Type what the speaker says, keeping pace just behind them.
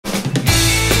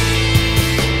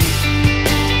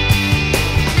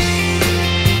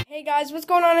guys, what's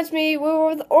going on? It's me,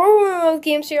 with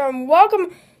Games here, and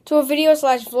welcome to a video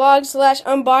slash vlog slash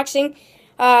unboxing.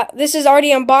 This is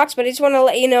already unboxed, but I just want to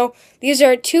let you know these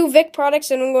are two Vic products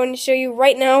that I'm going to show you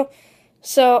right now.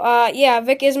 So, yeah,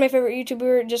 Vic is my favorite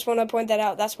YouTuber. Just want to point that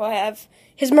out. That's why I have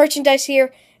his merchandise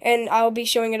here, and I'll be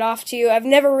showing it off to you. I've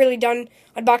never really done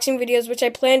unboxing videos, which I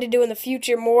plan to do in the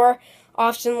future more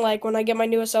often, like when I get my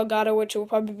newest Elgato, which will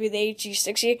probably be the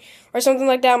HG60 or something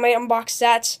like that. I might unbox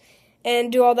that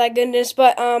and do all that goodness.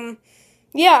 But,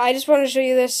 yeah, I just wanted to show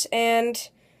you this, and,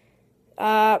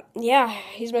 yeah,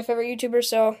 he's my favorite YouTuber,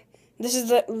 so this is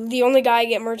the only guy I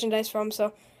get merchandise from,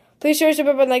 so please share,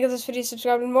 subscribe, and like this video,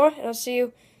 subscribe, and more, and I'll see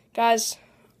you guys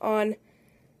on,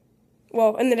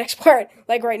 well, in the next part,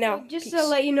 like right now. Just Peace. To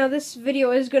let you know, this video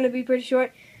is going to be pretty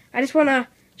short. I just want to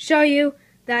show you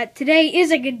that today is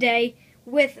a good day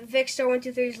with Vikkstar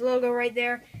 123's logo right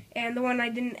there, and the one I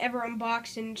didn't ever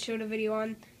unbox and showed a video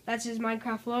on. That's his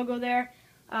Minecraft logo there.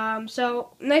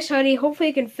 So, nice hoodie. Hopefully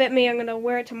it can fit me. I'm going to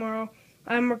wear it tomorrow.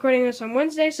 I'm recording this on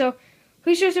Wednesday, so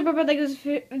please share, subscribe, like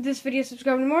this video,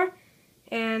 subscribe, and more.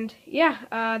 And,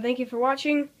 yeah, thank you for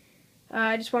watching.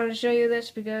 I just wanted to show you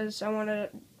this because I want to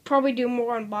probably do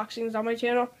more unboxings on my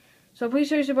channel. So please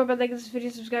share, subscribe, like this video,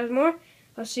 subscribe, and more.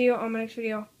 I'll see you on my next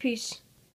video. Peace.